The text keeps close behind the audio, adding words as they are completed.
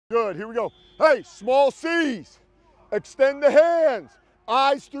Good, here we go. Hey, small C's. Extend the hands.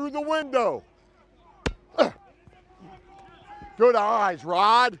 Eyes through the window. Good eyes,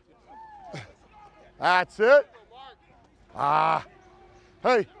 Rod. That's it.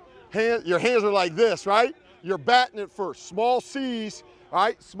 Hey, your hands are like this, right? You're batting it first. Small C's, all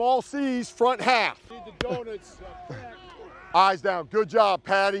right? Small C's, front half. Need the donuts. Eyes down. Good job,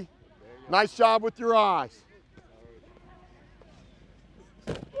 Patty. Nice job with your eyes.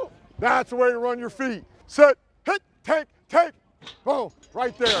 That's the way to run your feet. Set, hit, take. Boom,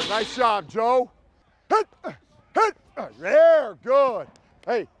 right there. Nice job, Joe. Hit. There, good.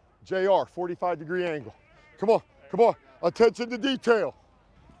 Hey, JR, 45-degree angle. Come on. Attention to detail.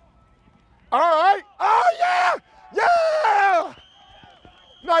 All right. Oh, yeah.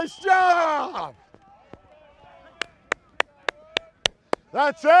 Nice job.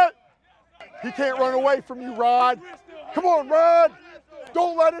 That's it. He can't run away from you, Rod. Come on, Rod.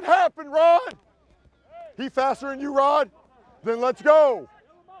 Don't let it happen, Rod. He faster than you, Rod? Then let's go.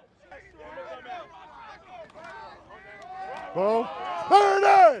 Boom. There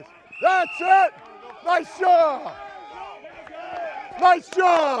it is. That's it. Nice job. Nice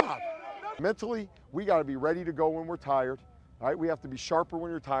job. Mentally, we got to be ready to go when we're tired. All right, we have to be sharper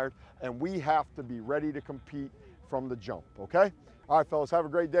when you're tired, and we have to be ready to compete from the jump, okay? All right, fellas, have a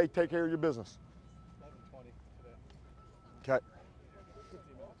great day. Take care of your business. 11:20 today. Okay.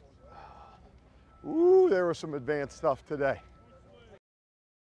 Ooh, there was some advanced stuff today.